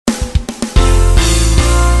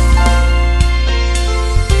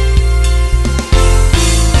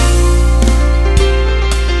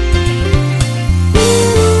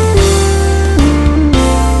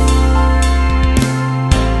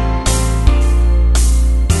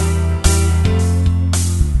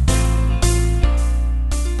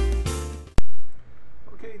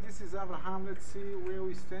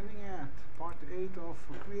we standing at? Part 8 of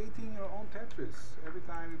creating your own Tetris. Every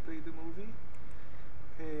time we play the movie,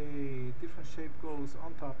 a different shape goes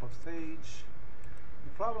on top of stage.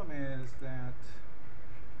 The problem is that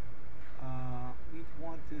we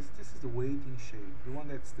want this is the waiting shape, the one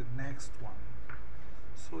that's the next one.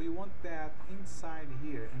 So you want that inside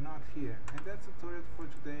here and not here. And that's the tutorial for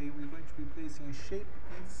today. We're going to be placing a shape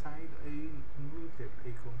inside a multip,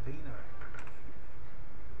 a container.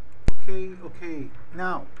 Okay.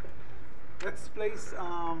 Now, let's place,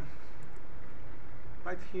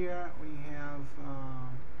 right here we have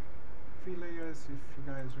 3 layers, if you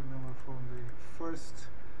guys remember from the first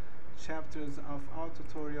chapters of our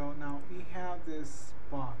tutorial. Now, we have this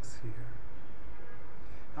box here.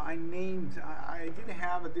 Now, I did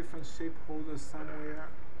have a different shape holder somewhere,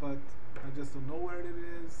 but I just don't know where it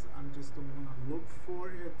is. I just don't want to look for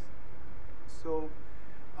it. So,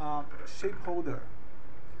 shape holder.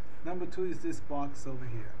 Number 2 is this box over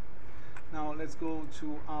here. Now let's go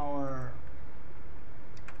to our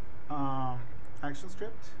action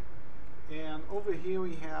script, and over here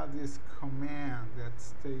we have this command that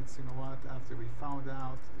states, you know what, after we found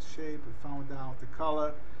out the shape, we found out the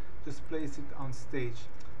color, just place it on stage.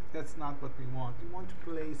 That's not what we want. We want to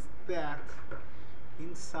place that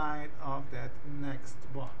inside of that next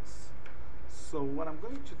box. So what I'm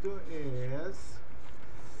going to do is,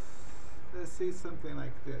 let's say something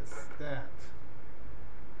like this, that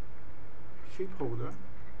shape holder,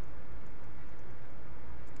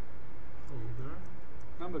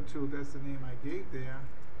 number 2, that's the name I gave there,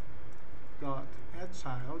 dot add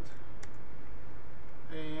child,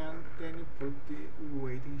 and then you put the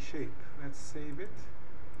waiting shape. Let's save it.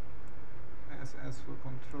 As for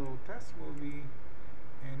control test movie,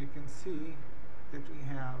 and you can see that we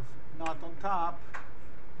have not on top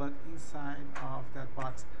but inside of that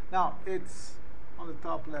box. Now it's on the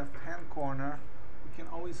top left hand corner. We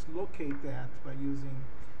can always locate that by using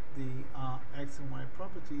the X and Y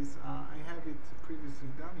properties. I have it previously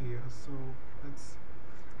done here, so let's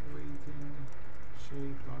waiting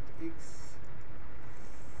shape.x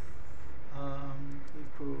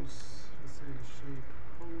equals, let's say, shape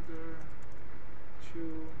holder 2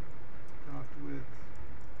 dot width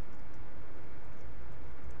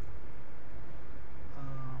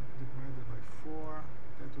divided by 4.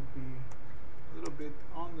 That would be a little bit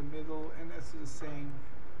on the middle, and that's the same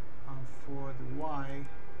for the Y.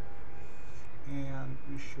 And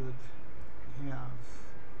we should have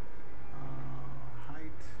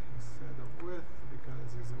height instead of width because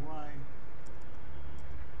it's a Y.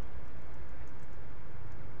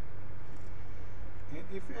 And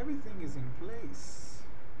if everything is in place,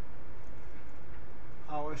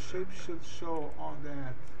 our shape should show on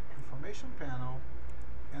that information panel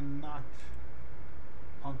and not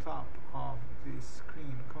on top of the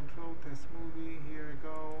screen. Control test movie, here we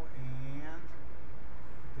go, and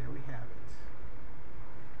there we have it.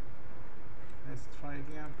 Let's try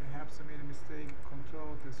again. Perhaps I made a mistake.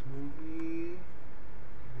 Control test movie,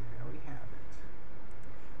 there we have it.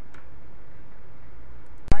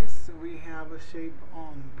 So we have a shape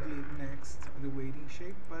on the next, the waiting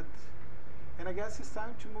shape, and I guess it's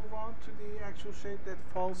time to move on to the actual shape that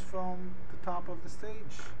falls from the top of the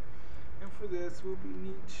stage. And for this, we'll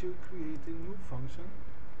need to create a new function.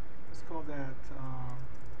 Let's call that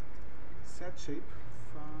set shape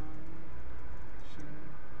function.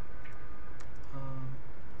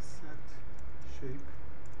 Set shape.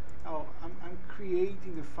 Oh, I'm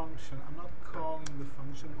creating the function. I'm not calling the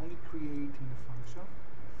function. I'm only creating the function.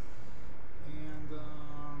 And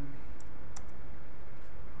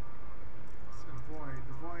set void.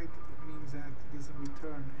 The void means that it doesn't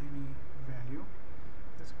return any value.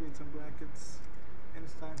 Let's create some brackets, and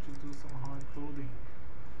it's time to do some hard coding.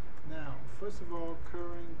 Now, first of all,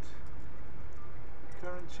 current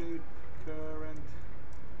shape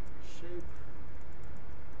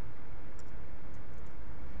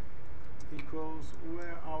equals,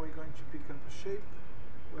 where are we going to pick up a shape?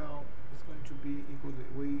 Well, it's going to be equal to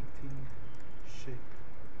waiting shape.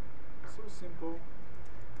 So simple.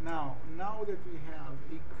 Now that we have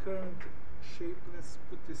a current shape, let's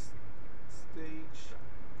put this stage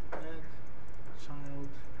add child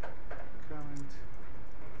current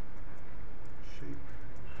shape.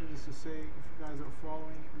 Needless to say, if you guys are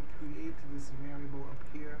following, we created this variable up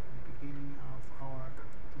here at the beginning of our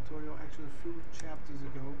tutorial, actually a few chapters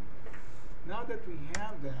ago. Now that we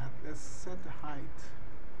have that, let's set the height.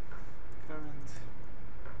 Current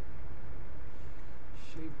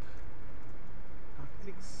shape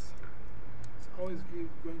x. It's always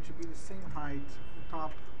going to be the same height on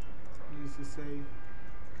top. Needs to say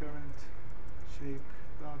current shape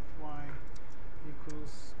dot y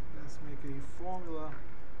equals, let's make a formula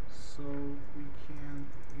so we can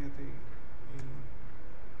get a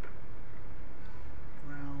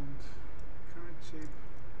round current shape.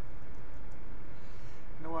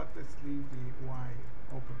 You know what, let's leave the y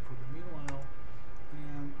open for the meanwhile,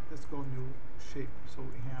 and let's go new shape. So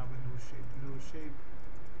we have a new shape,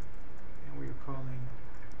 and we are calling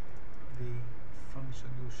the function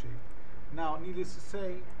new shape. Now, needless to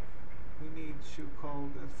say, we need to call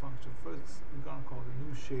that function first. We're going to call the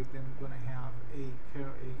new shape, then we're going to have a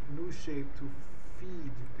new shape to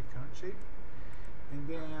feed the current shape, and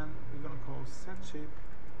then we're going to call set shape,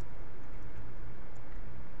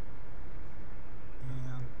 and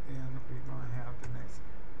then we're going to have the next.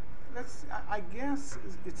 I guess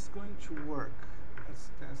it's going to work. Let's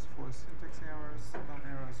test for syntax errors, no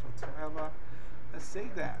errors whatsoever. Let's say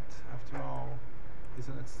that, after all, it's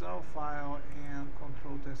an external file, and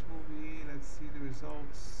control test movie. Let's see the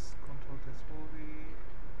results. Control test movie.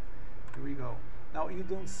 Here we go. Now you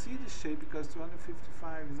don't see the shape because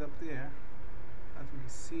 255 is up there. Can't really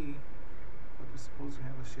see, but we're supposed to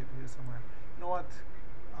have a shape here somewhere. You know what?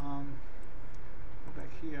 Go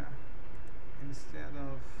back here. Instead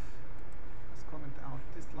of, let's comment out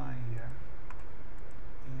this line here,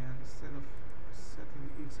 and instead of setting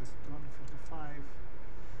the x as 255,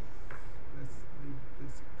 let's leave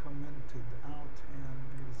this commented out, and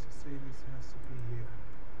needless to say, this has to be here.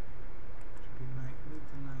 Should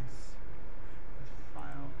be nice.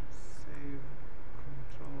 File, save,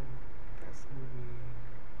 control, test movie.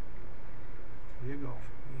 Here you go.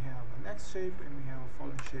 We have a next shape and we have a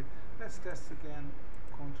falling shape. Let's test again.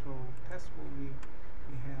 Control, test movie.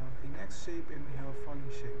 We have a next shape and we have a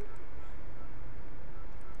falling shape.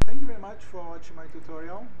 Thank you very much for watching my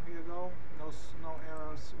tutorial. Here you go. No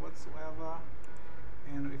errors whatsoever.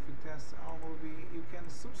 And if you test our movie, you can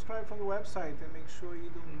subscribe from the website and make sure you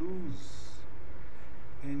don't lose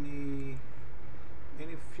any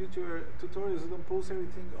future tutorials. You don't post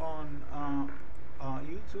everything on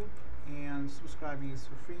YouTube, and subscribing is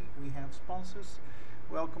for free. We have sponsors.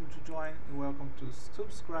 Welcome to join, welcome to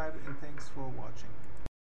subscribe, and thanks for watching.